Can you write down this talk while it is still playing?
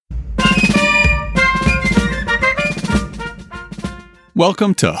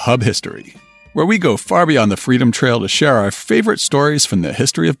Welcome to Hub History, where we go far beyond the Freedom Trail to share our favorite stories from the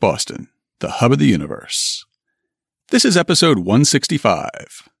history of Boston, the hub of the universe. This is episode 165,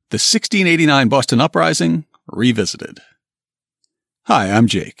 the 1689 Boston Uprising, Revisited. Hi, I'm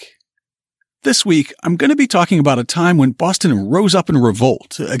Jake. This week, I'm going to be talking about a time when Boston rose up in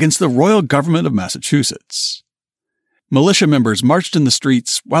revolt against the royal government of Massachusetts. Militia members marched in the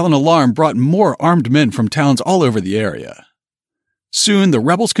streets while an alarm brought more armed men from towns all over the area. Soon, the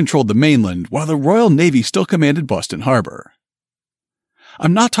rebels controlled the mainland while the Royal Navy still commanded Boston Harbor.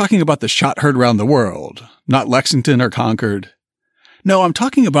 I'm not talking about the shot heard around the world, not Lexington or Concord. No, I'm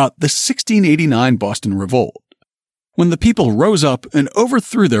talking about the 1689 Boston Revolt, when the people rose up and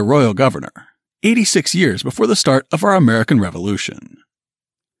overthrew their royal governor, 86 years before the start of our American Revolution.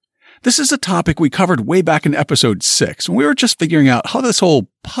 This is a topic we covered way back in episode 6 when we were just figuring out how this whole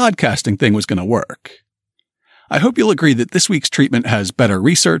podcasting thing was going to work. I hope you'll agree that this week's treatment has better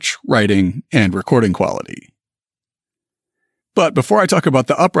research, writing, and recording quality. But before I talk about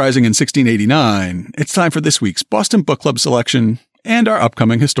the uprising in 1689, it's time for this week's Boston Book Club selection and our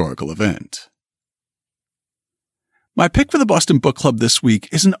upcoming historical event. My pick for the Boston Book Club this week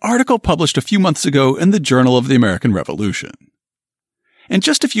is an article published a few months ago in the Journal of the American Revolution. In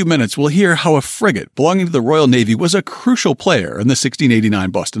just a few minutes, we'll hear how a frigate belonging to the Royal Navy was a crucial player in the 1689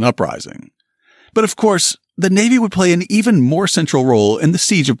 Boston Uprising. But of course, the Navy would play an even more central role in the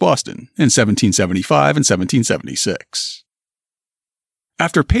Siege of Boston in 1775 and 1776.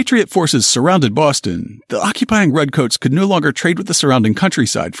 After Patriot forces surrounded Boston, the occupying Redcoats could no longer trade with the surrounding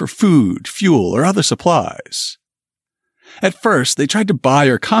countryside for food, fuel, or other supplies. At first, they tried to buy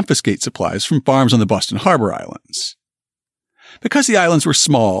or confiscate supplies from farms on the Boston Harbor Islands. Because the islands were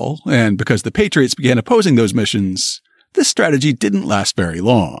small, and because the Patriots began opposing those missions, this strategy didn't last very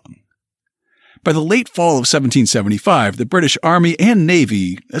long. By the late fall of 1775, the British Army and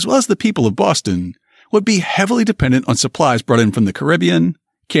Navy, as well as the people of Boston, would be heavily dependent on supplies brought in from the Caribbean,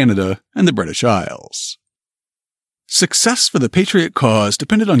 Canada, and the British Isles. Success for the Patriot cause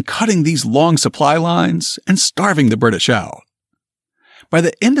depended on cutting these long supply lines and starving the British out. By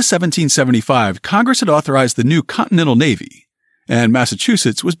the end of 1775, Congress had authorized the new Continental Navy, and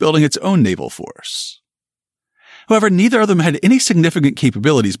Massachusetts was building its own naval force. However, neither of them had any significant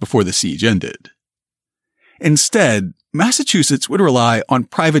capabilities before the siege ended. Instead, Massachusetts would rely on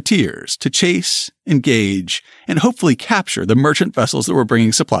privateers to chase, engage, and hopefully capture the merchant vessels that were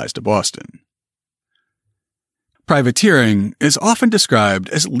bringing supplies to Boston. Privateering is often described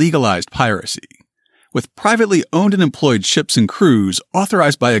as legalized piracy, with privately owned and employed ships and crews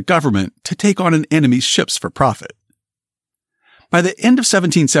authorized by a government to take on an enemy's ships for profit. By the end of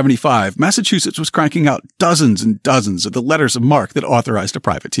 1775, Massachusetts was cranking out dozens and dozens of the letters of marque that authorized a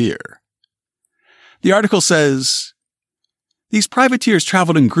privateer. The article says, these privateers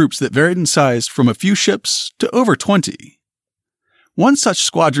traveled in groups that varied in size from a few ships to over 20. One such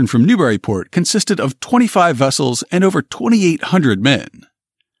squadron from Newburyport consisted of 25 vessels and over 2,800 men.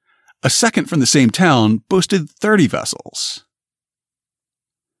 A second from the same town boasted 30 vessels.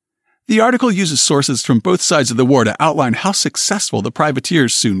 The article uses sources from both sides of the war to outline how successful the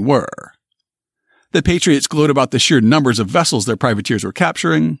privateers soon were. The Patriots gloat about the sheer numbers of vessels their privateers were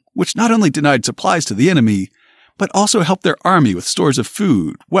capturing, which not only denied supplies to the enemy, but also helped their army with stores of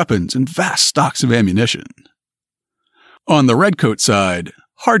food, weapons, and vast stocks of ammunition. On the Redcoat side,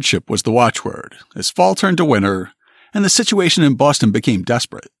 hardship was the watchword, as fall turned to winter, and the situation in Boston became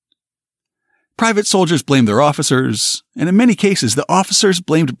desperate. Private soldiers blamed their officers, and in many cases the officers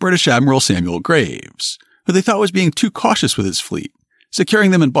blamed British Admiral Samuel Graves, who they thought was being too cautious with his fleet, securing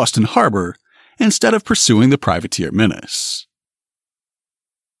them in Boston Harbor instead of pursuing the privateer menace.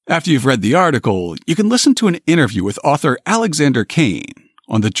 After you've read the article, you can listen to an interview with author Alexander Kane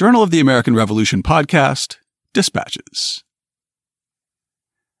on the Journal of the American Revolution podcast, Dispatches.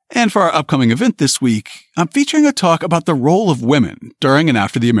 And for our upcoming event this week, I'm featuring a talk about the role of women during and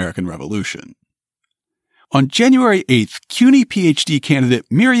after the American Revolution. On January 8th, CUNY PhD candidate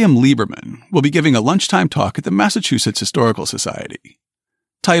Miriam Lieberman will be giving a lunchtime talk at the Massachusetts Historical Society,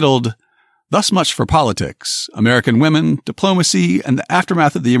 titled, Thus Much for Politics, American Women, Diplomacy, and the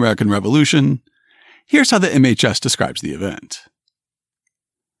Aftermath of the American Revolution. Here's how the MHS describes the event.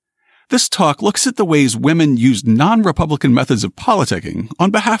 This talk looks at the ways women used non-Republican methods of politicking on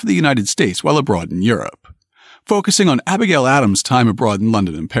behalf of the United States while abroad in Europe, focusing on Abigail Adams' time abroad in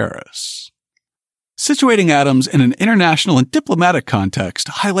London and Paris. Situating Adams in an international and diplomatic context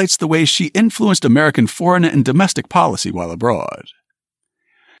highlights the ways she influenced American foreign and domestic policy while abroad.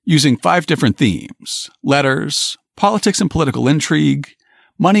 Using 5 different themes: letters, politics and political intrigue,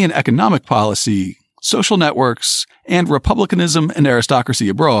 money and economic policy, Social Networks, and Republicanism and Aristocracy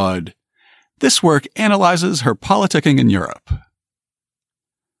Abroad, this work analyzes her politicking in Europe.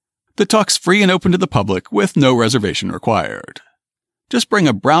 The talk's free and open to the public with no reservation required. Just bring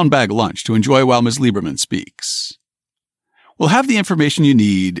a brown bag lunch to enjoy while Ms. Lieberman speaks. We'll have the information you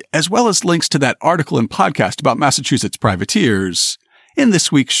need, as well as links to that article and podcast about Massachusetts privateers, in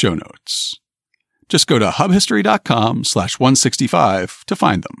this week's show notes. Just go to hubhistory.com/165 to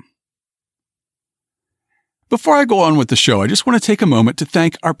find them. Before I go on with the show, I just want to take a moment to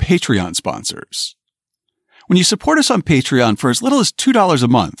thank our Patreon sponsors. When you support us on Patreon for as little as $2 a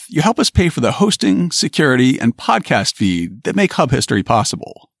month, you help us pay for the hosting, security, and podcast feed that make Hub History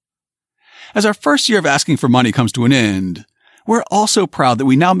possible. As our first year of asking for money comes to an end, we're also proud that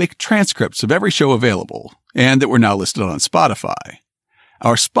we now make transcripts of every show available, and that we're now listed on Spotify.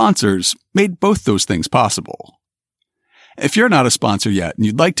 Our sponsors made both those things possible. If you're not a sponsor yet and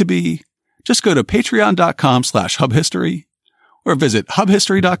you'd like to be, just go to patreon.com/hubhistory or visit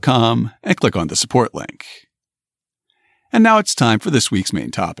hubhistory.com and click on the support link. And now it's time for this week's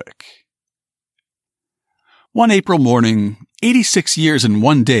main topic. One April morning, 86 years and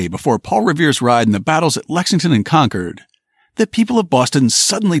 1 day before Paul Revere's ride in the battles at Lexington and Concord, the people of Boston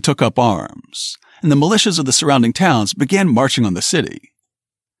suddenly took up arms, and the militias of the surrounding towns began marching on the city.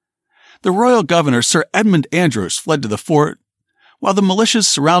 The royal governor, Sir Edmund Andros, fled to the fort, while the militias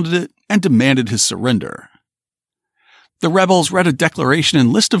surrounded it and demanded his surrender. The rebels read a declaration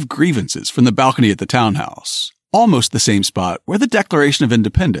and list of grievances from the balcony at the townhouse, almost the same spot where the Declaration of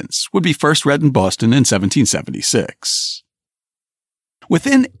Independence would be first read in Boston in 1776.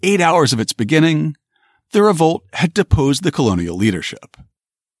 Within 8 hours of its beginning, the revolt had deposed the colonial leadership.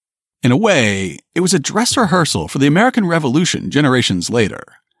 In a way, it was a dress rehearsal for the American Revolution generations later,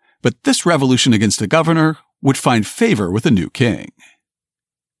 but this revolution against a governor would find favor with a new king.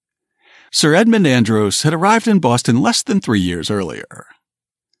 Sir Edmund Andros had arrived in Boston less than 3 years earlier.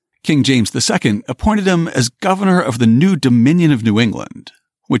 King James II appointed him as governor of the new Dominion of New England,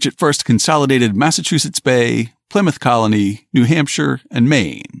 which at first consolidated Massachusetts Bay, Plymouth Colony, New Hampshire, and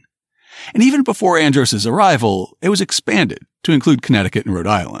Maine. And even before Andros's arrival, it was expanded to include Connecticut and Rhode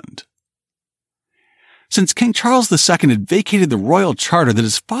Island. Since King Charles II had vacated the royal charter that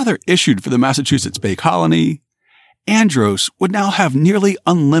his father issued for the Massachusetts Bay Colony, Andros would now have nearly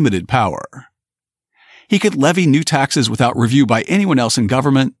unlimited power. He could levy new taxes without review by anyone else in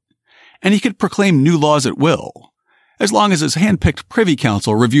government, and he could proclaim new laws at will, as long as his hand-picked Privy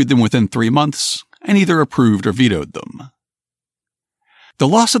Council reviewed them within 3 months and either approved or vetoed them. The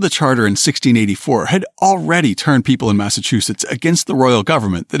loss of the charter in 1684 had already turned people in Massachusetts against the royal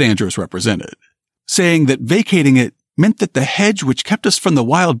government that Andros represented, saying that vacating it meant that the hedge which kept us from the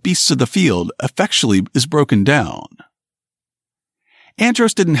wild beasts of the field effectually is broken down.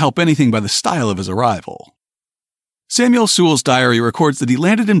 Andros didn't help anything by the style of his arrival. Samuel Sewall's diary records that he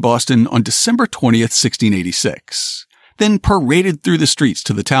landed in Boston on December 20th, 1686, then paraded through the streets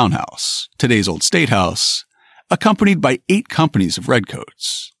to the townhouse, today's Old State House, accompanied by 8 companies of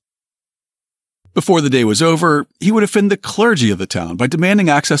redcoats. Before the day was over, he would offend the clergy of the town by demanding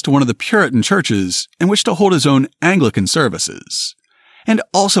access to one of the Puritan churches in which to hold his own Anglican services, and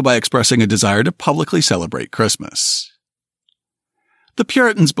also by expressing a desire to publicly celebrate Christmas. The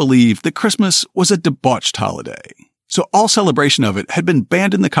Puritans believed that Christmas was a debauched holiday, so all celebration of it had been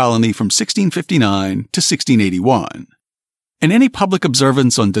banned in the colony from 1659 to 1681. And any public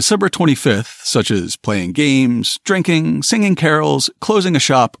observance on December 25th, such as playing games, drinking, singing carols, closing a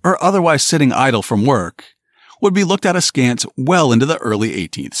shop, or otherwise sitting idle from work, would be looked at askance well into the early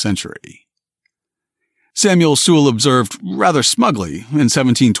 18th century. Samuel Sewall observed rather smugly in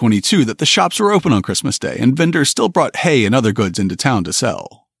 1722 that the shops were open on Christmas Day and vendors still brought hay and other goods into town to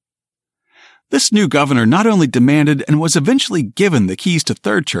sell. This new governor not only demanded and was eventually given the keys to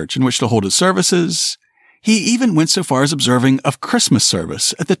Third Church in which to hold his services, he even went so far as observing a Christmas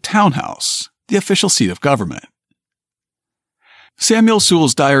service at the townhouse, the official seat of government. Samuel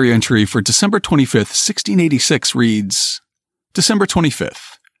Sewall's diary entry for December 25th, 1686 reads, December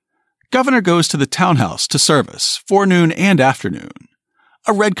 25th. Governor goes to the townhouse to service, forenoon and afternoon.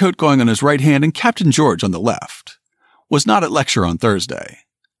 A redcoat going on his right hand and Captain George on the left. Was not at lecture on Thursday.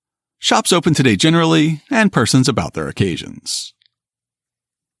 Shops open today generally, and persons about their occasions.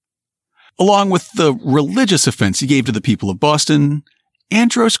 Along with the religious offense he gave to the people of Boston,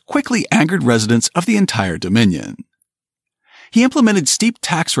 Andros quickly angered residents of the entire Dominion. He implemented steep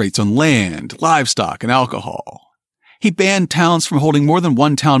tax rates on land, livestock, and alcohol. He banned towns from holding more than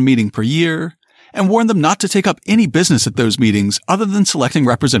one town meeting per year, and warned them not to take up any business at those meetings other than selecting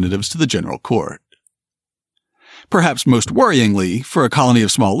representatives to the general court. Perhaps most worryingly, for a colony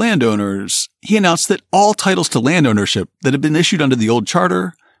of small landowners, he announced that all titles to land ownership that had been issued under the old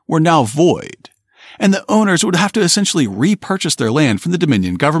charter were now void, and the owners would have to essentially repurchase their land from the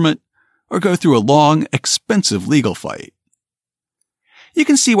Dominion government or go through a long, expensive legal fight. You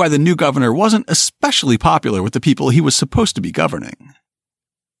can see why the new governor wasn't especially popular with the people he was supposed to be governing.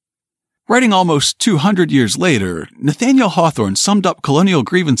 Writing almost 200 years later, Nathaniel Hawthorne summed up colonial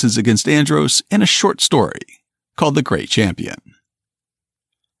grievances against Andros in a short story called The Great Champion.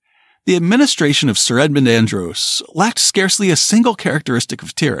 The administration of Sir Edmund Andros lacked scarcely a single characteristic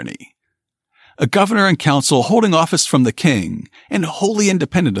of tyranny. A governor and council holding office from the king and wholly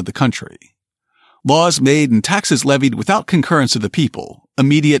independent of the country. Laws made and taxes levied without concurrence of the people,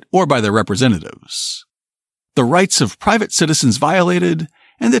 immediate or by their representatives. The rights of private citizens violated,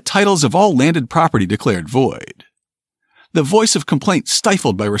 and the titles of all landed property declared void. The voice of complaint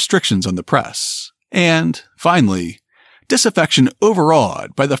stifled by restrictions on the press. And, finally, disaffection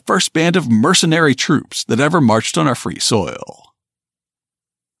overawed by the first band of mercenary troops that ever marched on our free soil.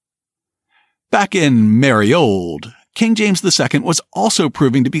 Back in Merry Old, King James II was also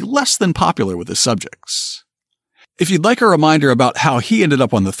proving to be less than popular with his subjects. If you'd like a reminder about how he ended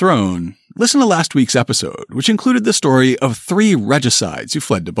up on the throne, listen to last week's episode, which included the story of 3 regicides who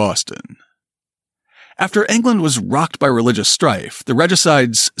fled to Boston. After England was rocked by religious strife, the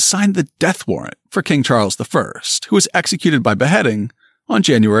regicides signed the death warrant for King Charles I, who was executed by beheading on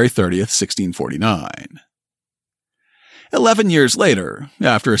January 30th, 1649. 11 years later,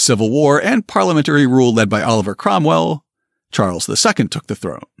 after a civil war and parliamentary rule led by Oliver Cromwell, Charles II took the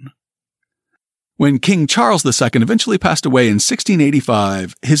throne. When King Charles II eventually passed away in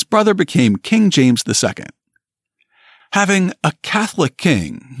 1685, his brother became King James II. Having a Catholic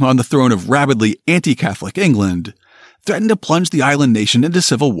king on the throne of rabidly anti-Catholic England threatened to plunge the island nation into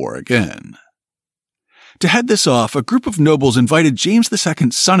civil war again. To head this off, a group of nobles invited James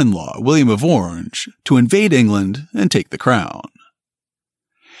II's son-in-law, William of Orange, to invade England and take the crown.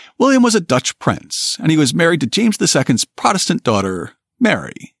 William was a Dutch prince, and he was married to James II's Protestant daughter,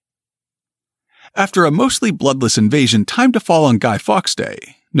 Mary. After a mostly bloodless invasion timed to fall on Guy Fawkes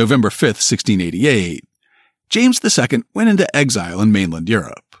Day, November 5th, 1688, James II went into exile in mainland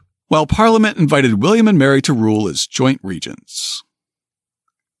Europe, while Parliament invited William and Mary to rule as joint regents.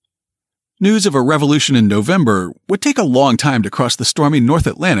 News of a revolution in November would take a long time to cross the stormy North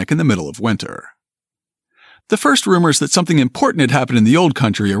Atlantic in the middle of winter. The first rumors that something important had happened in the Old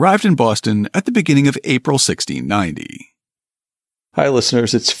Country arrived in Boston at the beginning of April 1690. Hi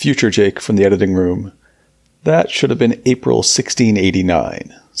listeners, it's Future Jake from the editing room. That should have been April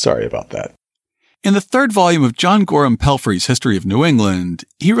 1689. Sorry about that. In the 3rd volume of John Gorham Pelfrey's History of New England,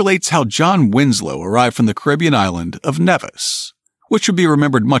 he relates how John Winslow arrived from the Caribbean island of Nevis, which would be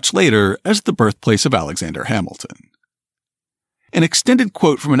remembered much later as the birthplace of Alexander Hamilton. An extended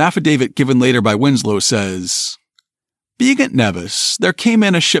quote from an affidavit given later by Winslow says, "Being at Nevis, there came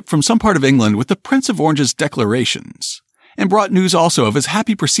in a ship from some part of England with the Prince of Orange's declarations, and brought news also of his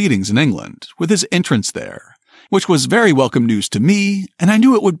happy proceedings in England, with his entrance there, which was very welcome news to me, and I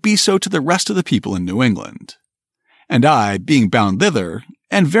knew it would be so to the rest of the people in New England. And I, being bound thither,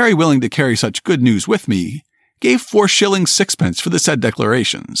 and very willing to carry such good news with me, gave 4 shillings 6 for the said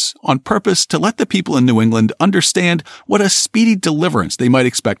declarations, on purpose to let the people in New England understand what a speedy deliverance they might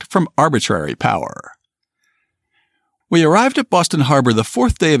expect from arbitrary power." We arrived at Boston Harbor the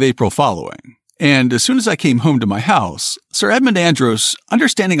 4th day of April following, and as soon as I came home to my house, Sir Edmund Andros,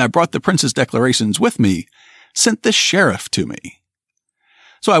 understanding I brought the prince's declarations with me, sent the sheriff to me.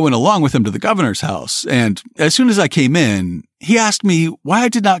 So I went along with him to the governor's house, and as soon as I came in, he asked me why I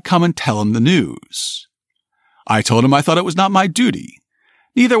did not come and tell him the news. I told him I thought it was not my duty.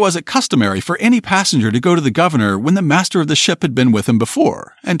 Neither was it customary for any passenger to go to the governor when the master of the ship had been with him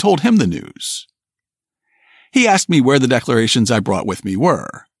before and told him the news. He asked me where the declarations I brought with me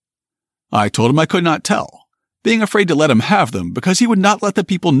were. I told him I could not tell, being afraid to let him have them because he would not let the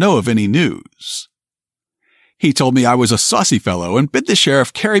people know of any news. He told me I was a saucy fellow and bid the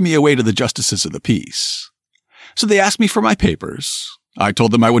sheriff carry me away to the justices of the peace. So they asked me for my papers. I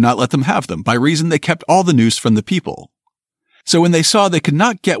told them I would not let them have them by reason they kept all the news from the people. So when they saw they could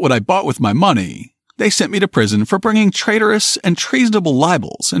not get what I bought with my money, they sent me to prison for bringing traitorous and treasonable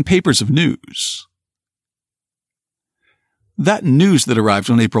libels and papers of news. That news that arrived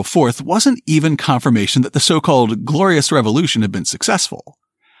on April 4th wasn't even confirmation that the so-called Glorious Revolution had been successful.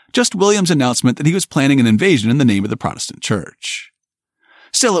 Just William's announcement that he was planning an invasion in the name of the Protestant Church.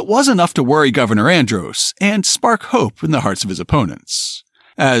 Still, it was enough to worry Governor Andros and spark hope in the hearts of his opponents,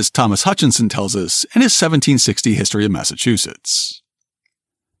 as Thomas Hutchinson tells us in his 1760 History of Massachusetts.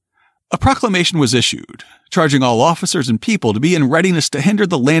 A proclamation was issued, charging all officers and people to be in readiness to hinder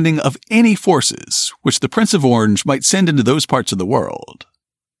the landing of any forces which the Prince of Orange might send into those parts of the world.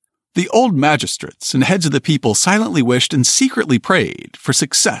 The old magistrates and heads of the people silently wished and secretly prayed for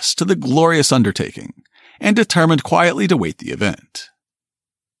success to the glorious undertaking, and determined quietly to wait the event.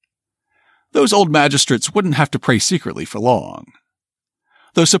 Those old magistrates wouldn't have to pray secretly for long.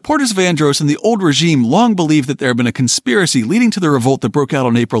 Though supporters of Andros and the old regime long believed that there had been a conspiracy leading to the revolt that broke out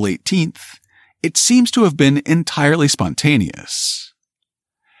on April 18th, it seems to have been entirely spontaneous.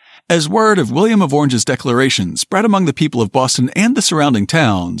 As word of William of Orange's declaration spread among the people of Boston and the surrounding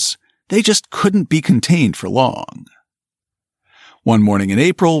towns, they just couldn't be contained for long. One morning in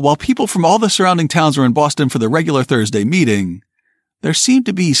April, while people from all the surrounding towns were in Boston for the regular Thursday meeting, there seemed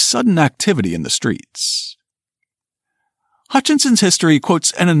to be sudden activity in the streets. Hutchinson's history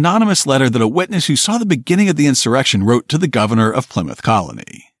quotes an anonymous letter that a witness who saw the beginning of the insurrection wrote to the governor of Plymouth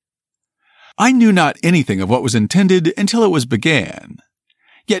Colony. "I knew not anything of what was intended until it was began.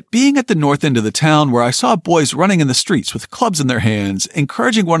 Yet being at the north end of the town where I saw boys running in the streets with clubs in their hands,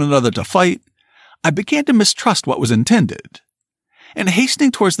 encouraging one another to fight, I began to mistrust what was intended. And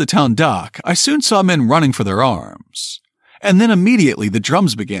hastening towards the town dock, I soon saw men running for their arms. And then immediately the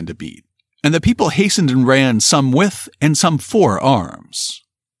drums began to beat, and the people hastened and ran, some with and some for arms."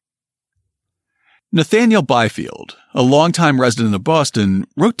 Nathaniel Byfield, a longtime resident of Boston,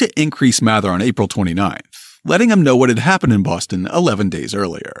 wrote to Increase Mather on April 29th, letting him know what had happened in Boston 11 days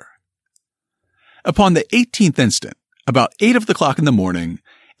earlier. Upon the 18th instant, about 8 o'clock in the morning,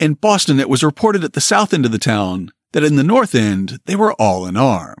 in Boston it was reported at the south end of the town that in the north end they were all in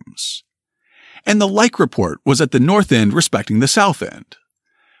arms. And the like report was at the north end respecting the south end,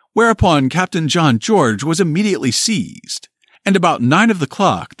 whereupon Captain John George was immediately seized, and about 9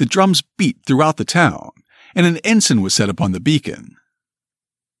 o'clock the drums beat throughout the town, and an ensign was set upon the beacon.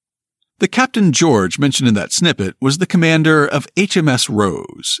 The Captain George mentioned in that snippet was the commander of HMS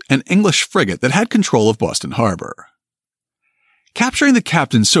Rose, an English frigate that had control of Boston Harbor. Capturing the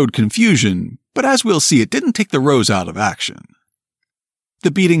captain sowed confusion, but as we'll see, it didn't take the Rose out of action. The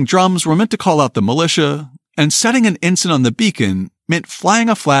beating drums were meant to call out the militia, and setting an ensign on the beacon meant flying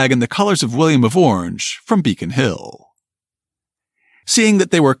a flag in the colors of William of Orange from Beacon Hill. Seeing that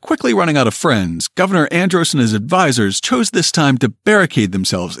they were quickly running out of friends, Governor Andros and his advisors chose this time to barricade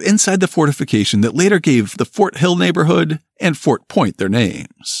themselves inside the fortification that later gave the Fort Hill neighborhood and Fort Point their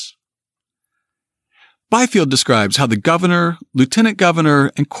names. Byfield describes how the governor, lieutenant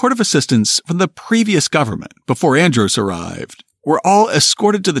governor, and court of assistants from the previous government, before Andros arrived, were all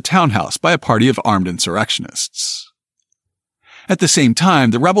escorted to the townhouse by a party of armed insurrectionists. At the same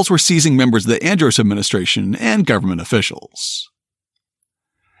time, the rebels were seizing members of the Andros administration and government officials.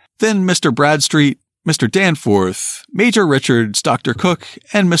 Then Mr. Bradstreet, Mr. Danforth, Major Richards, Dr. Cook,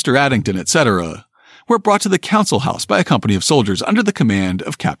 and Mr. Addington, etc., were brought to the council house by a company of soldiers under the command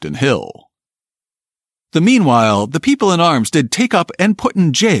of Captain Hill. Meanwhile, the people in arms did take up and put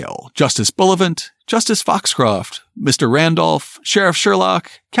in jail Justice Bullivant, Justice Foxcroft, Mr. Randolph, Sheriff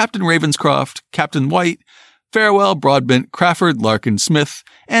Sherlock, Captain Ravenscroft, Captain White, Farewell, Broadbent, Crawford, Larkin, Smith,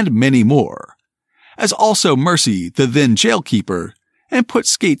 and many more, as also Mercy, the then jailkeeper, and put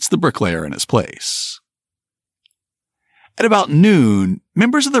Skates the bricklayer in his place. At about noon,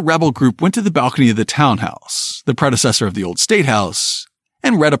 members of the rebel group went to the balcony of the townhouse, the predecessor of the old State House,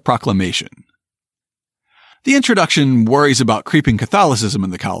 and read a proclamation. The introduction worries about creeping Catholicism in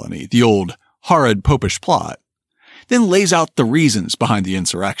the colony, the old horrid popish plot, then lays out the reasons behind the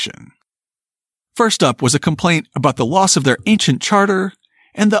insurrection. First up was a complaint about the loss of their ancient charter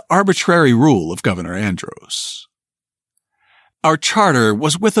and the arbitrary rule of Governor Andros. Our charter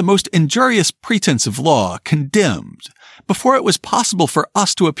was with a most injurious pretense of law condemned before it was possible for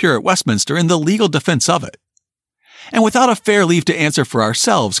us to appear at Westminster in the legal defense of it, and without a fair leave to answer for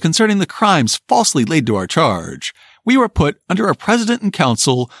ourselves concerning the crimes falsely laid to our charge, we were put under a president and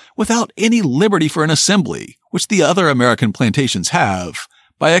council without any liberty for an assembly, which the other American plantations have,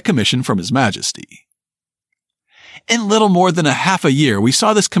 by a commission from His Majesty. In little more than a half a year, we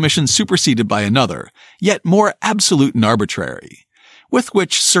saw this commission superseded by another, yet more absolute and arbitrary, with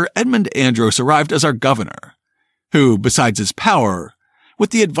which Sir Edmund Andros arrived as our governor, who, besides his power,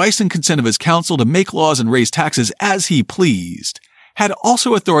 with the advice and consent of his council to make laws and raise taxes as he pleased, had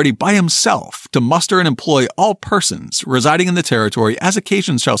also authority by himself to muster and employ all persons residing in the territory as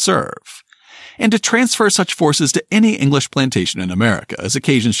occasion shall serve, and to transfer such forces to any English plantation in America as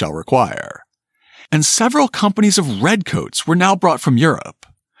occasion shall require. And several companies of redcoats were now brought from Europe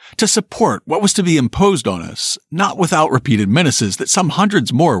to support what was to be imposed on us, not without repeated menaces that some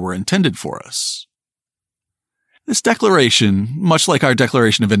hundreds more were intended for us. This declaration, much like our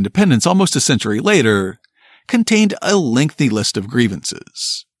Declaration of Independence almost a century later, contained a lengthy list of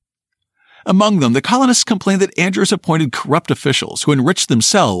grievances. Among them, the colonists complained that Andros appointed corrupt officials who enriched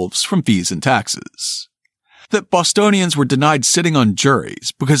themselves from fees and taxes. That Bostonians were denied sitting on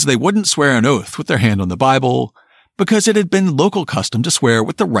juries because they wouldn't swear an oath with their hand on the Bible, because it had been local custom to swear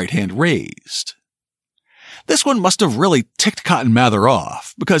with the right hand raised. This one must have really ticked Cotton Mather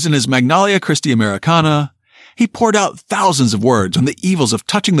off, because in his Magnalia Christi Americana, he poured out thousands of words on the evils of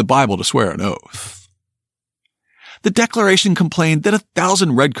touching the Bible to swear an oath. The Declaration complained that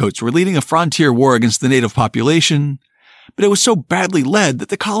 1,000 redcoats were leading a frontier war against the native population, but it was so badly led that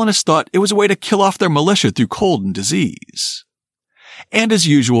the colonists thought it was a way to kill off their militia through cold and disease. And as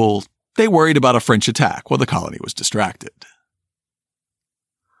usual, they worried about a French attack while the colony was distracted.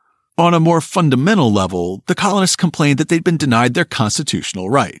 On a more fundamental level, the colonists complained that they'd been denied their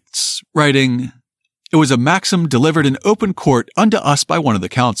constitutional rights, writing, "It was a maxim delivered in open court unto us by one of the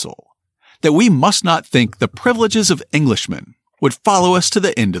council, that we must not think the privileges of Englishmen would follow us to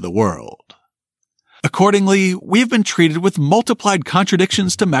the end of the world. Accordingly, we have been treated with multiplied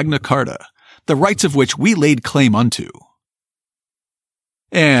contradictions to Magna Carta, the rights of which we laid claim unto."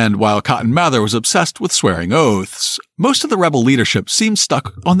 And while Cotton Mather was obsessed with swearing oaths, most of the rebel leadership seemed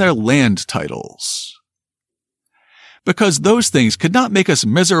stuck on their land titles. Because those things could not make us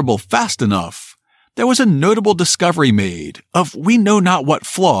miserable fast enough, there was a notable discovery made of we know not what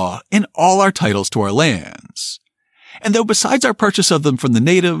flaw in all our titles to our lands. And though besides our purchase of them from the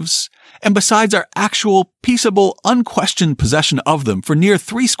natives, and besides our actual, peaceable, unquestioned possession of them for near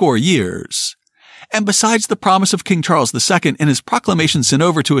 80 years, and besides the promise of King Charles II in his proclamation sent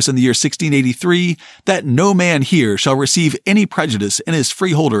over to us in the year 1683 that no man here shall receive any prejudice in his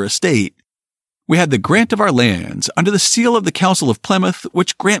freeholder estate, we had the grant of our lands under the seal of the Council of Plymouth,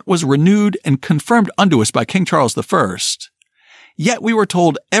 which grant was renewed and confirmed unto us by King Charles I. Yet we were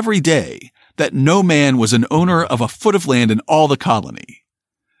told every day that no man was an owner of a foot of land in all the colony.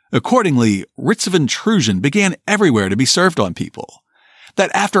 Accordingly, writs of intrusion began everywhere to be served on people,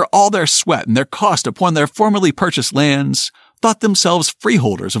 that after all their sweat and their cost upon their formerly purchased lands, thought themselves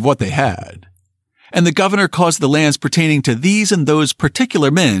freeholders of what they had. And the governor caused the lands pertaining to these and those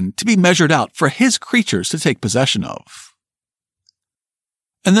particular men to be measured out for his creatures to take possession of.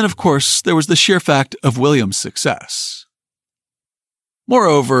 And then, of course, there was the sheer fact of William's success.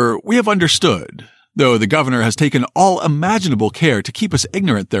 Moreover, we have understood, though the governor has taken all imaginable care to keep us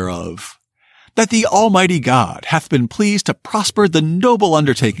ignorant thereof, that the Almighty God hath been pleased to prosper the noble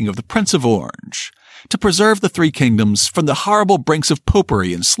undertaking of the Prince of Orange, to preserve the three kingdoms from the horrible brinks of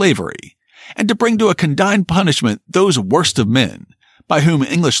popery and slavery, and to bring to a condign punishment those worst of men, by whom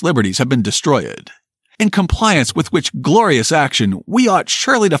English liberties have been destroyed, in compliance with which glorious action we ought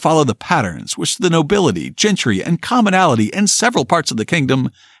surely to follow the patterns which the nobility, gentry, and commonalty in several parts of the kingdom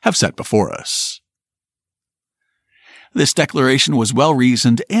have set before us. This declaration was well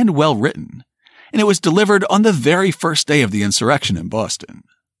reasoned and well written, and it was delivered on the very first day of the insurrection in Boston.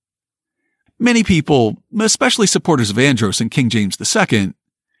 Many people, especially supporters of Andros and King James II,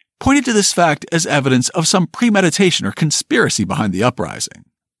 pointed to this fact as evidence of some premeditation or conspiracy behind the uprising.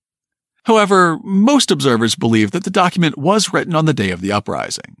 However, most observers believe that the document was written on the day of the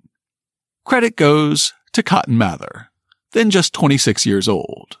uprising. Credit goes to Cotton Mather, then just 26 years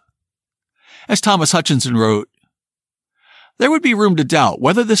old. As Thomas Hutchinson wrote, "There would be room to doubt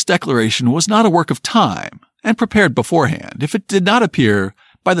whether this declaration was not a work of time and prepared beforehand if it did not appear,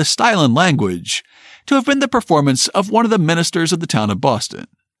 by the style and language, to have been the performance of one of the ministers of the town of Boston,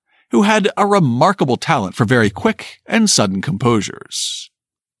 who had a remarkable talent for very quick and sudden composures."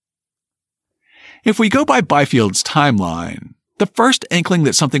 If we go by Byfield's timeline, the first inkling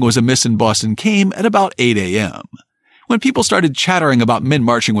that something was amiss in Boston came at about 8 a.m., when people started chattering about men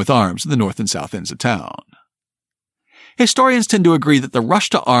marching with arms in the north and south ends of town. Historians tend to agree that the rush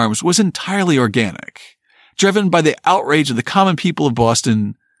to arms was entirely organic, driven by the outrage of the common people of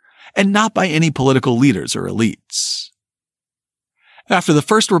Boston, and not by any political leaders or elites. After the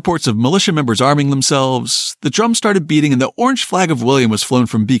first reports of militia members arming themselves, the drums started beating and the orange flag of William was flown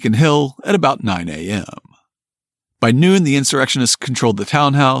from Beacon Hill at about 9 a.m. By noon, the insurrectionists controlled the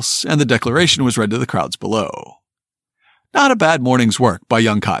townhouse, and the declaration was read to the crowds below. Not a bad morning's work by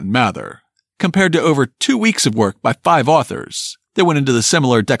young Cotton Mather, compared to over 2 weeks of work by 5 authors that went into the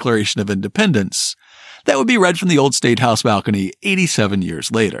similar Declaration of Independence that would be read from the old State House balcony 87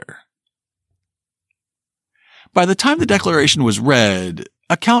 years later. By the time the Declaration was read,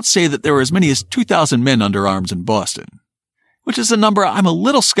 accounts say that there were as many as 2,000 men under arms in Boston, which is a number I'm a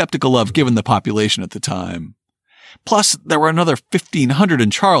little skeptical of given the population at the time. Plus, there were another 1,500 in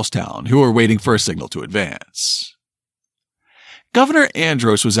Charlestown who were waiting for a signal to advance. Governor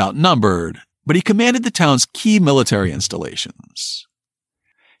Andros was outnumbered, but he commanded the town's key military installations.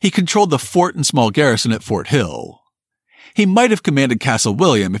 He controlled the fort and small garrison at Fort Hill. He might have commanded Castle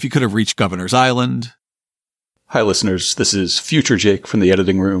William if he could have reached Governor's Island. Hi, listeners. This is Future Jake from the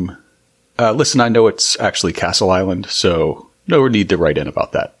editing room. Listen, I know it's actually Castle Island, so no need to write in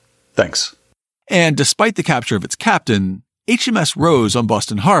about that. Thanks. And despite the capture of its captain, HMS Rose on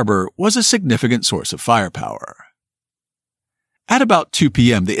Boston Harbor was a significant source of firepower. At about 2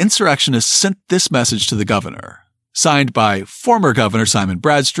 p.m., the insurrectionists sent this message to the governor, signed by former Governor Simon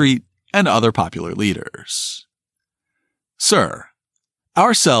Bradstreet and other popular leaders. Sir,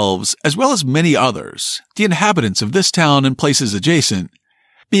 ourselves, as well as many others, the inhabitants of this town and places adjacent,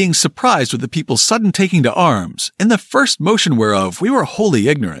 being surprised with the people's sudden taking to arms, in the first motion whereof we were wholly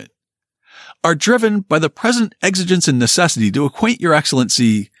ignorant, are driven by the present exigence and necessity to acquaint your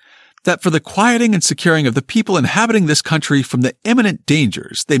excellency that for the quieting and securing of the people inhabiting this country from the imminent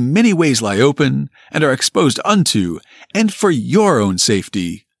dangers they many ways lie open and are exposed unto, and for your own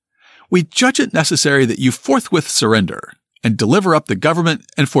safety, we judge it necessary that you forthwith surrender, and deliver up the government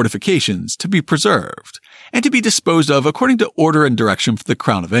and fortifications to be preserved, and to be disposed of according to order and direction from the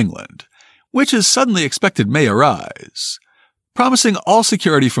Crown of England, which is suddenly expected may arise, promising all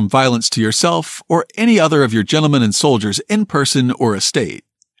security from violence to yourself or any other of your gentlemen and soldiers in person or estate,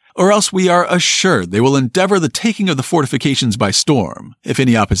 or else we are assured they will endeavor the taking of the fortifications by storm, if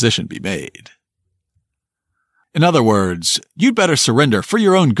any opposition be made. In other words, you'd better surrender for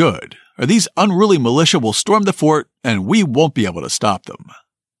your own good, or these unruly militia will storm the fort and we won't be able to stop them.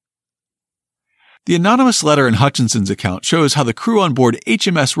 The anonymous letter in Hutchinson's account shows how the crew on board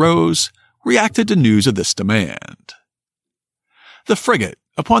HMS Rose reacted to news of this demand. The frigate,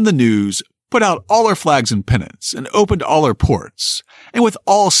 upon the news, put out all her flags and pennants and opened all her ports, and with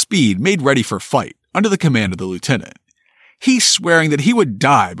all speed made ready for fight under the command of the lieutenant, he swearing that he would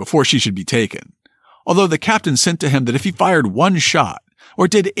die before she should be taken, although the captain sent to him that if he fired one shot or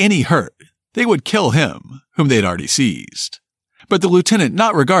did any hurt, they would kill him, whom they had already seized. But the lieutenant,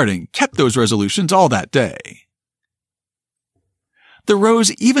 not regarding, kept those resolutions all that day. The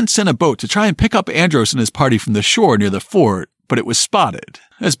Rose even sent a boat to try and pick up Andros and his party from the shore near the fort, but it was spotted,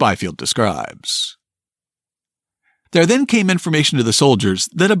 as Byfield describes. There then came information to the soldiers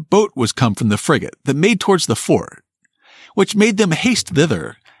that a boat was come from the frigate that made towards the fort, which made them haste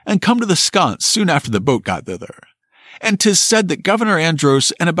thither and come to the sconce soon after the boat got thither. And 'tis said that Governor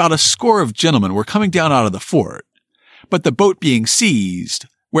Andros and about a score of gentlemen were coming down out of the fort, but the boat being seized,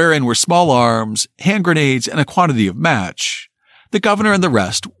 wherein were small arms, hand grenades, and a quantity of match, the governor and the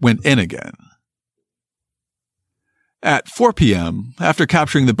rest went in again. At 4 p.m., after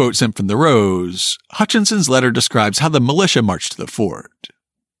capturing the boat sent from the Rose, Hutchinson's letter describes how the militia marched to the fort.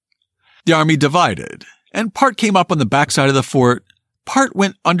 The army divided, and part came up on the backside of the fort, part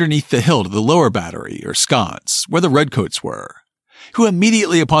went underneath the hill to the lower battery, or sconce, where the redcoats were, who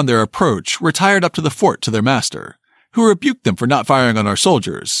immediately upon their approach retired up to the fort to their master, who rebuked them for not firing on our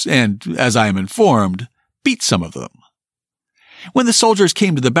soldiers, and, as I am informed, beat some of them. When the soldiers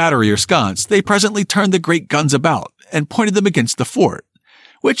came to the battery or sconce, they presently turned the great guns about and pointed them against the fort,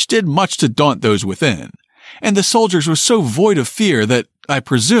 which did much to daunt those within, and the soldiers were so void of fear that, I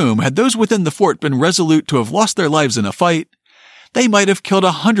presume, had those within the fort been resolute to have lost their lives in a fight, they might have killed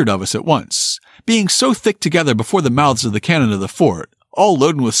 100 of us at once, being so thick together before the mouths of the cannon of the fort, all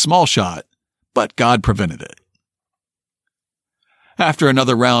loaded with small shot, but God prevented it. After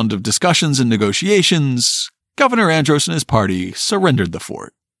another round of discussions and negotiations, Governor Andros and his party surrendered the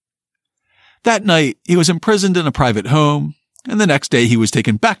fort. That night, he was imprisoned in a private home, and the next day he was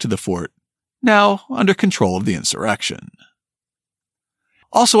taken back to the fort, now under control of the insurrection.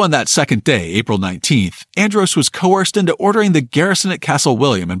 Also on that second day, April 19th, Andros was coerced into ordering the garrison at Castle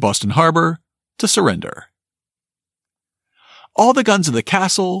William in Boston Harbor to surrender. All the guns of the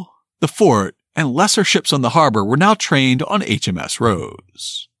castle, the fort, and lesser ships on the harbor were now trained on HMS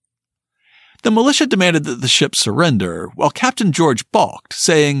Rose. The militia demanded that the ships surrender, while Captain George balked,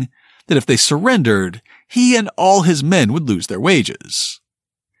 saying that if they surrendered, he and all his men would lose their wages.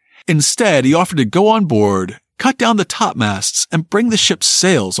 Instead, he offered to go on board, cut down the topmasts, and bring the ship's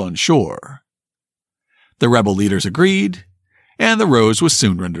sails on shore. The rebel leaders agreed, and the Rose was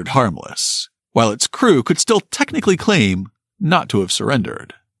soon rendered harmless, while its crew could still technically claim not to have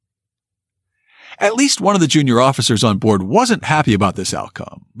surrendered. At least one of the junior officers on board wasn't happy about this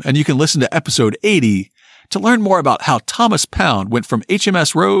outcome, and you can listen to episode 80 to learn more about how Thomas Pound went from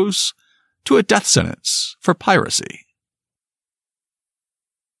HMS Rose to a death sentence for piracy.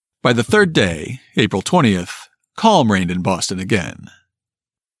 By the third day, April 20th, calm reigned in Boston again.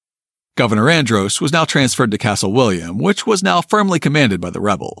 Governor Andros was now transferred to Castle William, which was now firmly commanded by the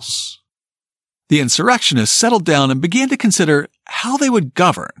rebels. The insurrectionists settled down and began to consider how they would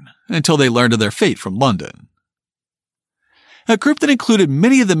govern until they learned of their fate from London. A group that included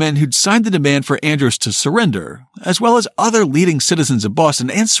many of the men who'd signed the demand for Andros to surrender, as well as other leading citizens of Boston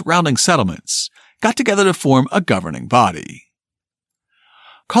and surrounding settlements, got together to form a governing body.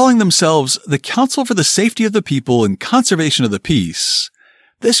 Calling themselves the Council for the Safety of the People and Conservation of the Peace,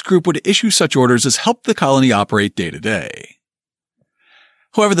 this group would issue such orders as helped the colony operate day to day.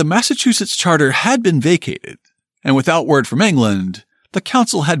 However, the Massachusetts Charter had been vacated, and without word from England, the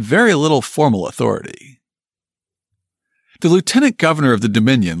council had very little formal authority. The lieutenant governor of the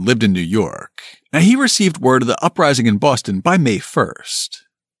Dominion lived in New York, and he received word of the uprising in Boston by May 1st.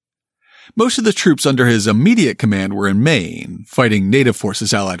 Most of the troops under his immediate command were in Maine, fighting native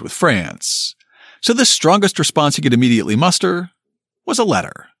forces allied with France, so the strongest response he could immediately muster was a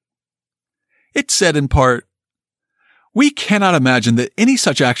letter. It said in part, "We cannot imagine that any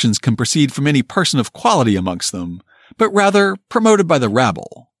such actions can proceed from any person of quality amongst them, but rather promoted by the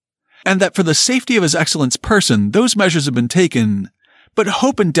rabble, and that for the safety of His Excellence's person those measures have been taken, but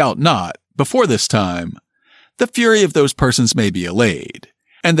hope and doubt not, before this time, the fury of those persons may be allayed,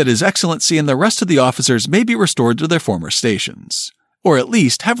 and that His Excellency and the rest of the officers may be restored to their former stations, or at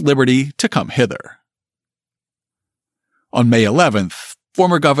least have liberty to come hither." On May 11th,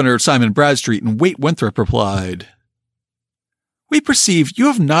 former Governor Simon Bradstreet and Waite Winthrop replied, "We perceive you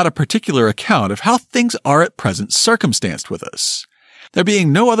have not a particular account of how things are at present circumstanced with us, there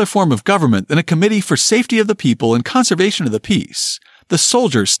being no other form of government than a committee for safety of the people and conservation of the peace, the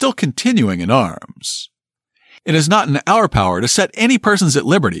soldiers still continuing in arms. It is not in our power to set any persons at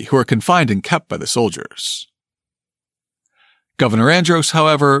liberty who are confined and kept by the soldiers." Governor Andros,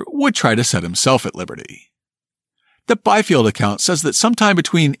 however, would try to set himself at liberty. The Byfield account says that sometime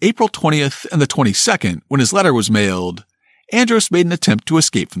between April 20th and the 22nd, when his letter was mailed, Andros made an attempt to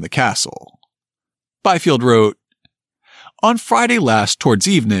escape from the castle. Byfield wrote, "On Friday last towards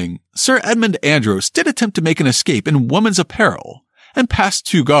evening, Sir Edmund Andros did attempt to make an escape in woman's apparel, and passed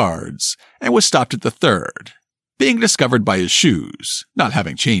 2 guards, and was stopped at the 3rd, being discovered by his shoes, not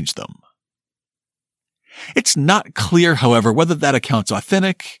having changed them." It's not clear, however, whether that account's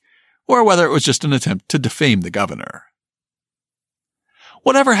authentic, or whether it was just an attempt to defame the governor.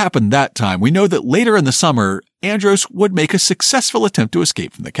 Whatever happened that time, we know that later in the summer, Andros would make a successful attempt to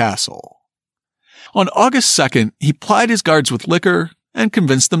escape from the castle. On August 2nd, he plied his guards with liquor and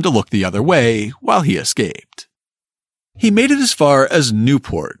convinced them to look the other way while he escaped. He made it as far as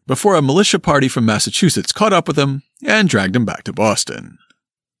Newport before a militia party from Massachusetts caught up with him and dragged him back to Boston.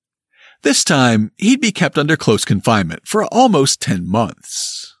 This time, he'd be kept under close confinement for almost 10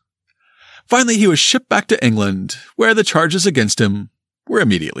 months. Finally, he was shipped back to England, where the charges against him were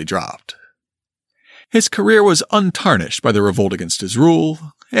immediately dropped. His career was untarnished by the revolt against his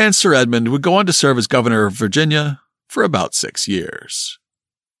rule, and Sir Edmund would go on to serve as governor of Virginia for about 6 years.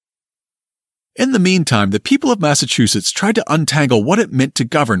 In the meantime, the people of Massachusetts tried to untangle what it meant to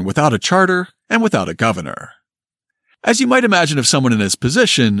govern without a charter and without a governor. As you might imagine of someone in his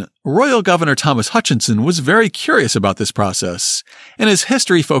position, Royal Governor Thomas Hutchinson was very curious about this process, and his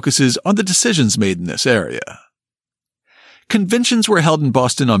history focuses on the decisions made in this area. Conventions were held in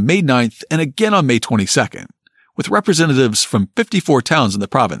Boston on May 9th and again on May 22nd, with representatives from 54 towns in the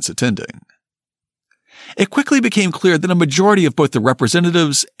province attending. It quickly became clear that a majority of both the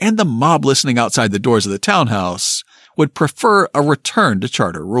representatives and the mob listening outside the doors of the townhouse would prefer a return to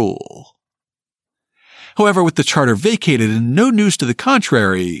charter rule. However, with the charter vacated and no news to the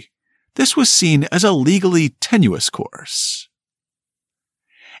contrary, this was seen as a legally tenuous course.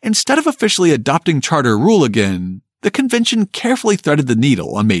 Instead of officially adopting charter rule again, the convention carefully threaded the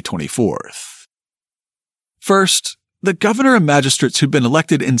needle on May 24th. First, the governor and magistrates who'd been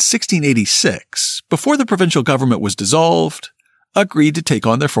elected in 1686, before the provincial government was dissolved, agreed to take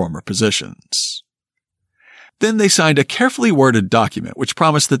on their former positions. Then they signed a carefully worded document which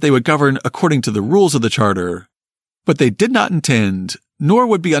promised that they would govern according to the rules of the charter, but they did not intend, nor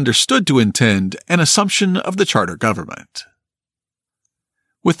would be understood to intend, an assumption of the charter government.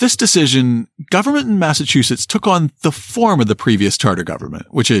 With this decision, government in Massachusetts took on the form of the previous charter government,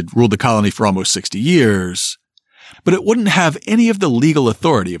 which had ruled the colony for almost 60 years, but it wouldn't have any of the legal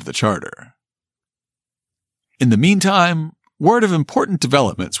authority of the charter. In the meantime, word of important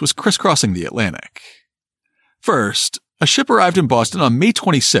developments was crisscrossing the Atlantic. First, a ship arrived in Boston on May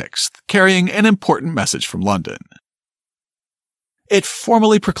 26th, carrying an important message from London. It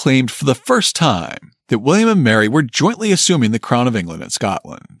formally proclaimed for the first time that William and Mary were jointly assuming the crown of England and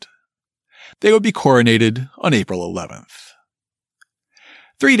Scotland. They would be coronated on April 11th.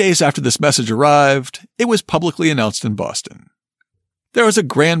 3 days after this message arrived, it was publicly announced in Boston. There was a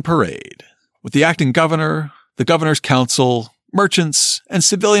grand parade, with the acting governor, the governor's council, merchants, and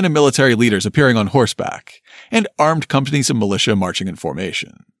civilian and military leaders appearing on horseback, and armed companies of militia marching in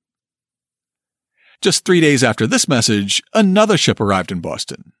formation. Just 3 days after this message, another ship arrived in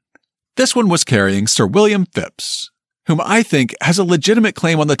Boston. This one was carrying Sir William Phips, whom I think has a legitimate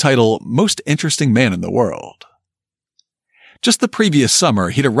claim on the title Most Interesting Man in the World. Just the previous summer,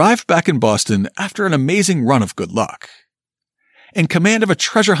 he'd arrived back in Boston after an amazing run of good luck. In command of a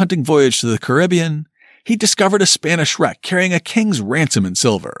treasure-hunting voyage to the Caribbean, he discovered a Spanish wreck carrying a king's ransom in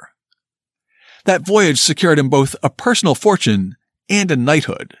silver. That voyage secured him both a personal fortune and a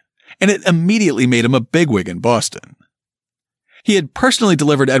knighthood, and it immediately made him a bigwig in Boston. He had personally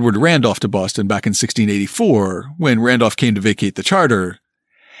delivered Edward Randolph to Boston back in 1684, when Randolph came to vacate the charter,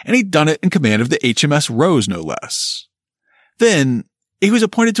 and he'd done it in command of the HMS Rose, no less. Then, he was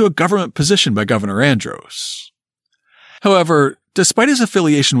appointed to a government position by Governor Andros. However, despite his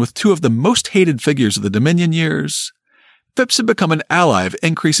affiliation with two of the most hated figures of the Dominion years, Phips had become an ally of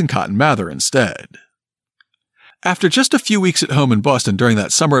Increase and Cotton Mather instead. After just a few weeks at home in Boston during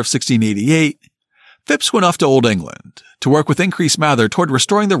that summer of 1688, Phips went off to Old England to work with Increase Mather toward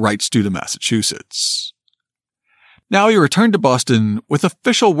restoring the rights due to Massachusetts. Now he returned to Boston with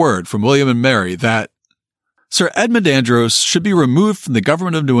official word from William and Mary that Sir Edmund Andros should be removed from the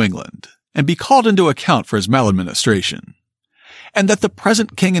government of New England and be called into account for his maladministration, and that the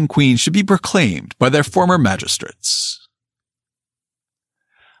present king and queen should be proclaimed by their former magistrates.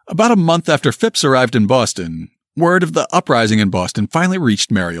 About a month after Phips arrived in Boston, word of the uprising in Boston finally reached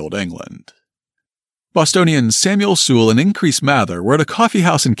merry Old England. Bostonians Samuel Sewall and Increase Mather were at a coffee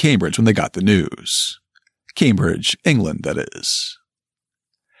house in Cambridge when they got the news. Cambridge, England, that is.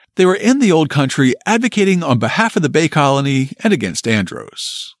 They were in the old country advocating on behalf of the Bay Colony and against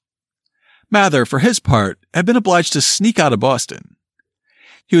Andros. Mather, for his part, had been obliged to sneak out of Boston.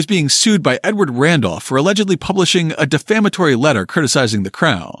 He was being sued by Edward Randolph for allegedly publishing a defamatory letter criticizing the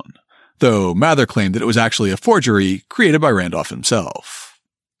crown, though Mather claimed that it was actually a forgery created by Randolph himself.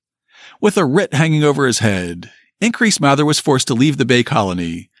 With a writ hanging over his head, Increase Mather was forced to leave the Bay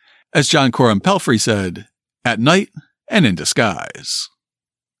Colony, as John Coram Pelfrey said, at night and in disguise.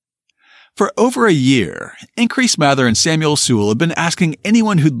 For over a year, Increase Mather and Samuel Sewall had been asking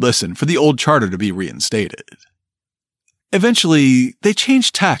anyone who'd listen for the old charter to be reinstated. Eventually, they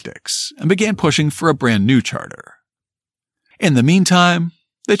changed tactics and began pushing for a brand new charter. In the meantime,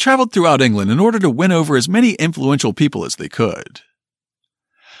 they traveled throughout England in order to win over as many influential people as they could.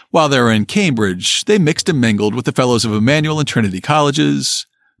 While they were in Cambridge, they mixed and mingled with the fellows of Emmanuel and Trinity colleges,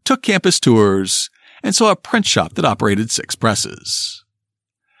 took campus tours, and saw a print shop that operated 6 presses.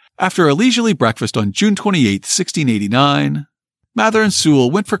 After a leisurely breakfast on June 28, 1689, Mather and Sewall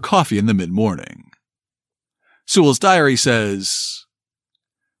went for coffee in the mid-morning. Sewall's diary says,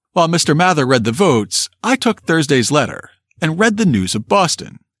 "While Mr. Mather read the votes, I took Thursday's letter and read the news of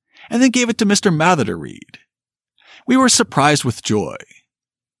Boston, and then gave it to Mr. Mather to read. We were surprised with joy.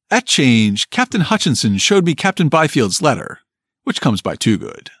 At change, Captain Hutchinson showed me Captain Byfield's letter, which comes by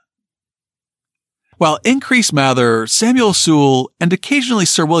Toogood." While Increase Mather, Samuel Sewall, and occasionally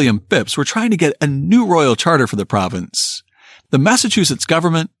Sir William Phips were trying to get a new royal charter for the province, the Massachusetts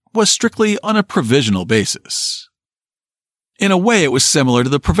government was strictly on a provisional basis. In a way, it was similar to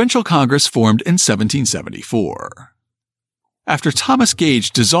the Provincial Congress formed in 1774. After Thomas Gage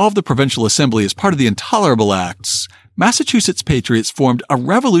dissolved the Provincial Assembly as part of the Intolerable Acts, Massachusetts patriots formed a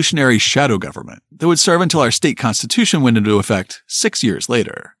revolutionary shadow government that would serve until our state constitution went into effect 6 years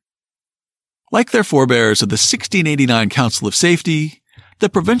later. Like their forebears of the 1689 Council of Safety, the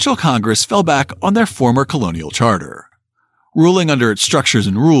Provincial Congress fell back on their former colonial charter, ruling under its structures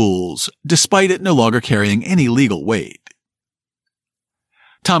and rules, despite it no longer carrying any legal weight.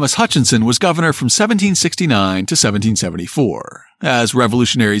 Thomas Hutchinson was governor from 1769 to 1774, as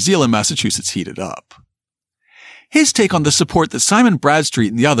revolutionary zeal in Massachusetts heated up. His take on the support that Simon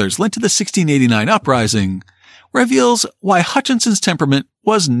Bradstreet and the others lent to the 1689 uprising reveals why Hutchinson's temperament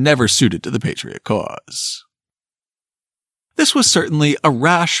was never suited to the patriot cause. This was certainly a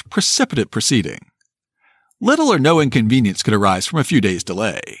rash, precipitate proceeding. Little or no inconvenience could arise from a few days'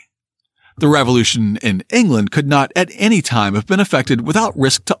 delay. The revolution in England could not at any time have been effected without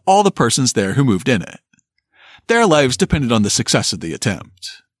risk to all the persons there who moved in it. Their lives depended on the success of the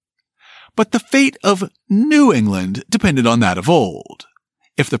attempt. But the fate of New England depended on that of old.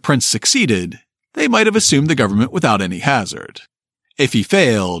 If the prince succeeded, they might have assumed the government without any hazard. If he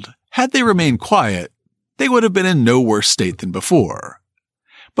failed, had they remained quiet, they would have been in no worse state than before.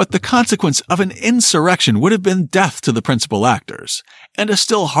 But the consequence of an insurrection would have been death to the principal actors, and a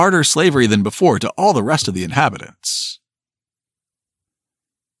still harder slavery than before to all the rest of the inhabitants.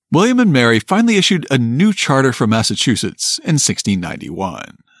 William and Mary finally issued a new charter for Massachusetts in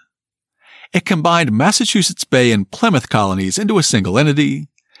 1691. It combined Massachusetts Bay and Plymouth colonies into a single entity,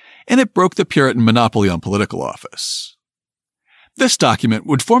 and it broke the Puritan monopoly on political office. This document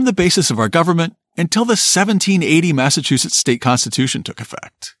would form the basis of our government until the 1780 Massachusetts State Constitution took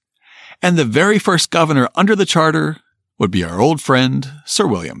effect, and the very first governor under the charter would be our old friend, Sir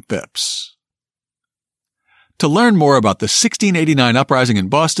William Phips. To learn more about the 1689 uprising in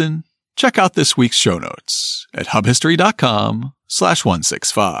Boston, check out this week's show notes at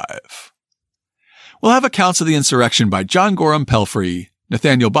hubhistory.com/165. We'll have accounts of the insurrection by John Gorham Pelfrey,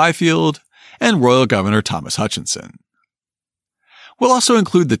 Nathaniel Byfield, and Royal Governor Thomas Hutchinson. We'll also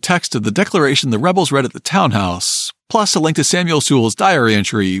include the text of the declaration the rebels read at the townhouse, plus a link to Samuel Sewall's diary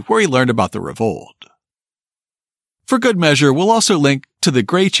entry where he learned about the revolt. For good measure, we'll also link to The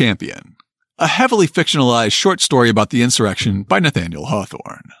Grey Champion, a heavily fictionalized short story about the insurrection by Nathaniel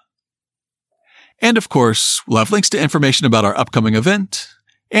Hawthorne. And of course, we'll have links to information about our upcoming event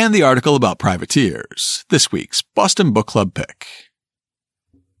and the article about privateers, this week's Boston Book Club pick.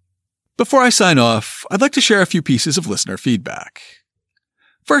 Before I sign off, I'd like to share a few pieces of listener feedback.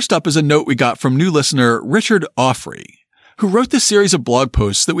 First up is a note we got from new listener Richard Offrey, who wrote the series of blog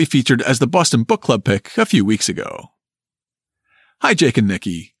posts that we featured as the Boston Book Club pick a few weeks ago. Hi, Jake and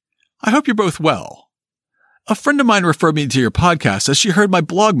Nikki. I hope you're both well. A friend of mine referred me to your podcast as she heard my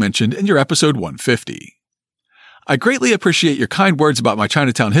blog mentioned in your episode 150. I greatly appreciate your kind words about my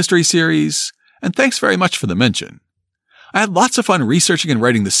Chinatown history series, and thanks very much for the mention. I had lots of fun researching and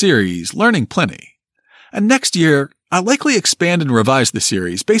writing the series, learning plenty. And next year, I'll likely expand and revise the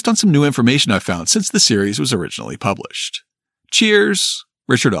series based on some new information I've found since the series was originally published. Cheers,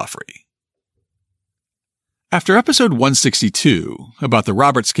 Richard Offrey. After episode 162, about the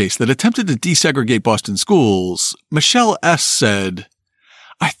Roberts case that attempted to desegregate Boston schools, Michelle S. said,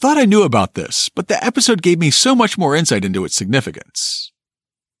 I thought I knew about this, but the episode gave me so much more insight into its significance.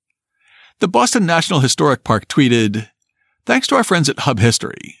 The Boston National Historic Park tweeted, thanks to our friends at Hub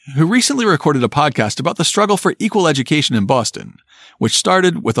History, who recently recorded a podcast about the struggle for equal education in Boston, which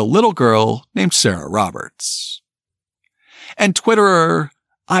started with a little girl named Sarah Roberts. And Twitterer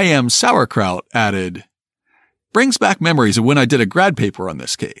I Am Sauerkraut added, brings back memories of when I did a grad paper on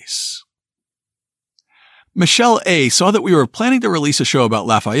this case. Michelle A. saw that we were planning to release a show about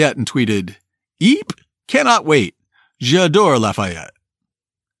Lafayette and tweeted, Eep! Cannot wait! J'adore Lafayette.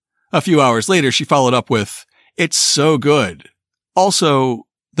 A few hours later, she followed up with, it's so good. Also,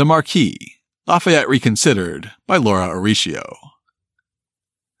 The Marquis, Lafayette Reconsidered, by Laura Auricio.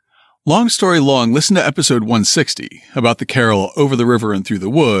 Long story long, listen to episode 160 about the carol Over the River and Through the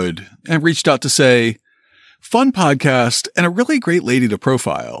Wood, and reached out to say, fun podcast and a really great lady to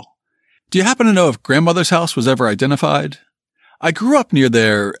profile. Do you happen to know if grandmother's house was ever identified? I grew up near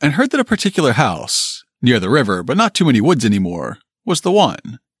there and heard that a particular house, near the river but not too many woods anymore, was the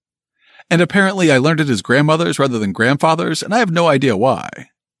one. And apparently I learned it as grandmother's rather than grandfather's, and I have no idea why.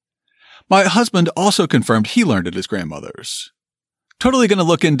 My husband also confirmed he learned it as grandmother's. Totally going to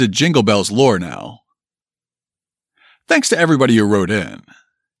look into Jingle Bells lore now. Thanks to everybody who wrote in.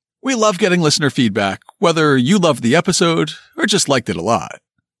 We love getting listener feedback, whether you loved the episode or just liked it a lot.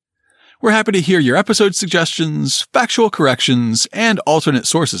 We're happy to hear your episode suggestions, factual corrections, and alternate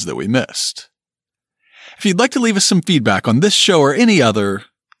sources that we missed. If you'd like to leave us some feedback on this show or any other,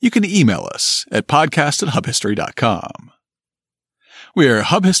 you can email us at podcast@hubhistory.com. We are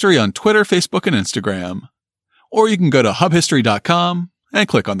Hub History on Twitter, Facebook, and Instagram, or you can go to hubhistory.com and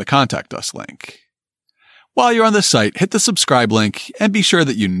click on the Contact Us link. While you're on the site, hit the subscribe link and be sure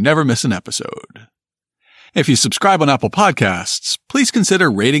that you never miss an episode. If you subscribe on Apple Podcasts, please consider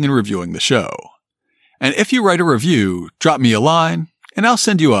rating and reviewing the show. And if you write a review, drop me a line, and I'll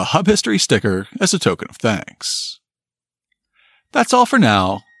send you a Hub History sticker as a token of thanks. That's all for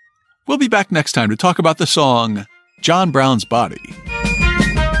now. We'll be back next time to talk about the song John Brown's Body.